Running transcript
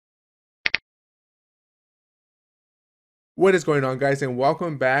What is going on, guys, and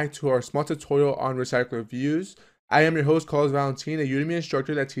welcome back to our small tutorial on recycler views. I am your host, Carlos Valentin, a Udemy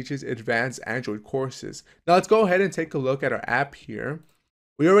instructor that teaches advanced Android courses. Now let's go ahead and take a look at our app here.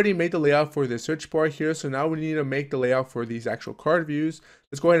 We already made the layout for the search bar here, so now we need to make the layout for these actual card views.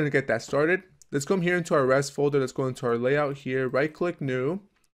 Let's go ahead and get that started. Let's come here into our res folder. Let's go into our layout here, right click new.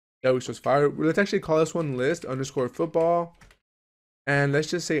 Yeah, we chose file. Let's actually call this one list underscore football. And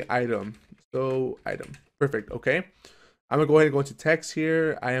let's just say item. So item, perfect, okay. I'm gonna go ahead and go into text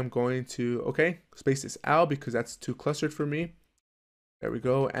here. I am going to, okay, space this out because that's too clustered for me. There we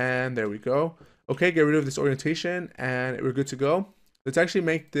go, and there we go. Okay, get rid of this orientation and we're good to go. Let's actually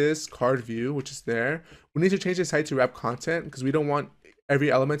make this card view, which is there. We need to change this height to wrap content because we don't want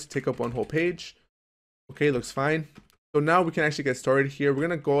every element to take up one whole page. Okay, looks fine. So now we can actually get started here. We're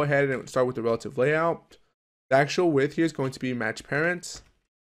gonna go ahead and start with the relative layout. The actual width here is going to be match parent.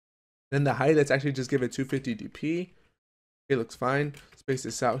 Then the height, let's actually just give it 250 dp. Okay, looks fine. Space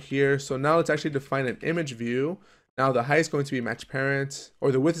this out here. So now let's actually define an image view. Now the height is going to be match parent,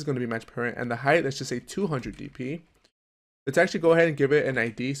 or the width is going to be match parent, and the height, let's just say 200 dp. Let's actually go ahead and give it an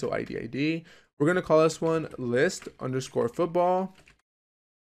ID. So ID. We're going to call this one list underscore football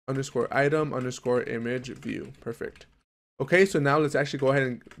underscore item underscore image view. Perfect. Okay, so now let's actually go ahead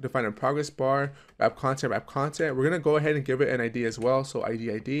and define a progress bar, wrap content. We're going to go ahead and give it an ID as well. So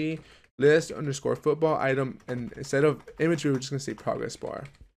ID. List underscore football item, and instead of image view, we're just gonna say progress bar.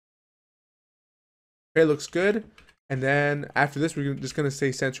 Okay, looks good. And then after this, we're just gonna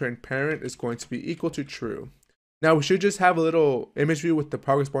say center and parent is going to be equal to true. Now we should just have a little image view with the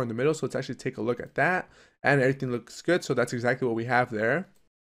progress bar in the middle. So let's actually take a look at that, and everything looks good. So that's exactly what we have there.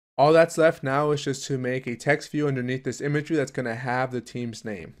 All that's left now is just to make a text view underneath this image view that's going to have the team's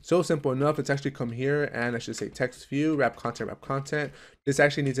name. So simple enough. Let's actually come here and let's just say text view, wrap content. This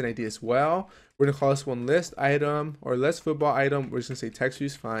actually needs an ID as well. We're going to call this one list item or list football item. We're just going to say text view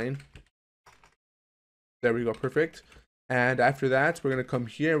is fine. There we go. Perfect. And after that, we're going to come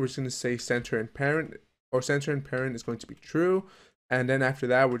here. We're just going to say center and parent, or center and parent is going to be true. And then after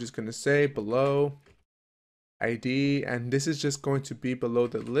that, we're just going to say below ID, and this is just going to be below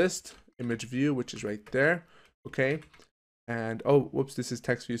the list image view, which is right there. Okay, and oh whoops, this is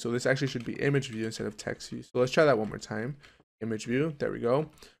text view, so this actually should be image view instead of text view. So let's try that one more time. Image view, there we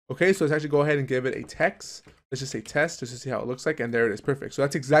go. Okay, so let's actually go ahead and give it a text. Let's just say test just to see how it looks like, and there it is. Perfect. So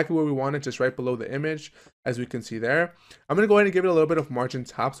that's exactly where we want it, just right below the image, as we can see there. I'm gonna go ahead and give it a little bit of margin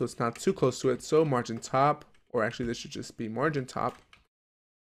top so it's not too close to it. So margin top, or actually this should just be margin top.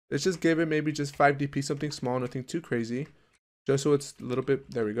 Let's just give it maybe just 5 dp, something small, nothing too crazy, just so it's a little bit,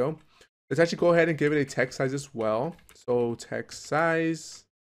 there we go. Let's actually go ahead and give it a text size as well. So text size,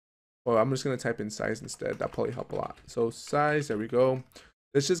 well, I'm just going to type in size instead. That'll probably help a lot. So size, there we go.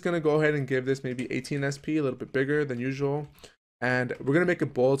 Let's just going to go ahead and give this maybe 18 SP, a little bit bigger than usual. And we're going to make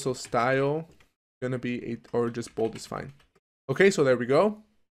it bold, so style going to be 8, or just bold is fine. Okay, so there we go.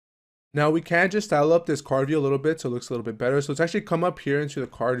 Now we can just style up this card view a little bit so it looks a little bit better. So let's actually come up here into the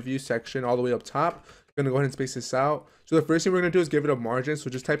card view section all the way up top. I'm gonna go ahead and space this out. So the first thing we're gonna do is give it a margin. So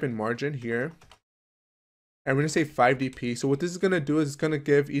just type in margin here. And we're gonna say 5 dp. So what this is gonna do is it's gonna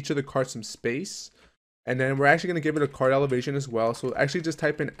give each of the cards some space. And then we're actually gonna give it a card elevation as well. So actually just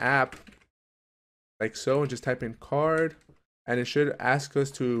type in app like so and just type in card. And it should ask us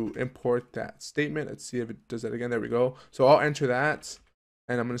to import that statement. Let's see if it does that again. There we go. So I'll enter that.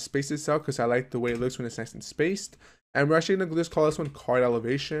 And I'm going to space this out because I like the way it looks when it's nice and spaced. And we're actually going to just call this one card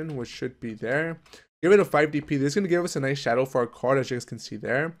elevation, which should be there. Give it a 5 dp. This is going to give us a nice shadow for our card, as you guys can see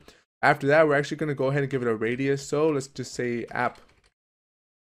there. After that, we're actually going to go ahead and give it a radius. So let's just say app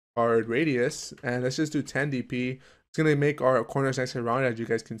card radius. And let's just do 10 dp. It's going to make our corners nice and round, as you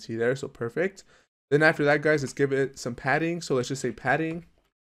guys can see there. So perfect. Then after that, guys, let's give it some padding. So let's just say padding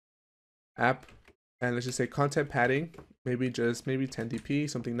app. And let's just say content padding, maybe 10 dp,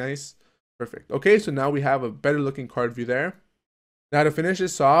 something nice. Perfect. Okay, so now we have a better looking card view there. Now to finish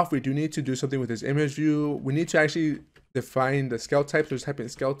this off, we do need to do something with this image view. We need to actually define the scale type. So just type in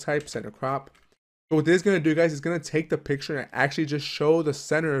scale type, center crop. So what this is going to do, guys, is going to take the picture and actually just show the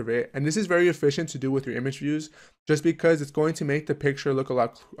center of it. And this is very efficient to do with your image views, just because it's going to make the picture look a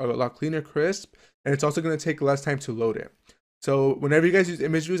lot cleaner, crisp, and it's also going to take less time to load it. So whenever you guys use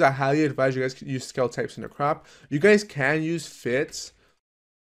image views, I highly advise you guys use scale types in the crop. You guys can use fit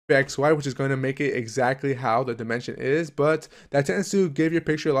XY, which is going to make it exactly how the dimension is, but that tends to give your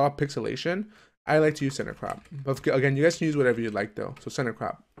picture a lot of pixelation. I like to use center crop. But again, you guys can use whatever you like though. So center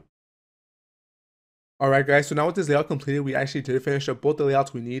crop. Alright guys, so now with this layout completed, we actually did finish up both the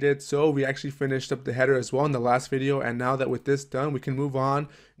layouts we needed. So we actually finished up the header as well in the last video, and now that with this done, we can move on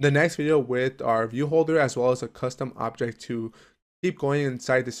in the next video with our view holder as well as a custom object to keep going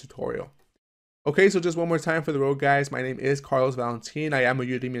inside this tutorial. Okay, so just one more time for the road guys, my name is Carlos Valentin. I am a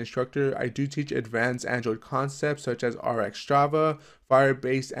Udemy instructor. I do teach advanced Android concepts such as RX Java,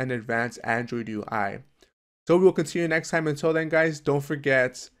 Firebase, and advanced Android UI. So we will continue next time. Until then guys, don't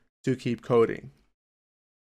forget to keep coding.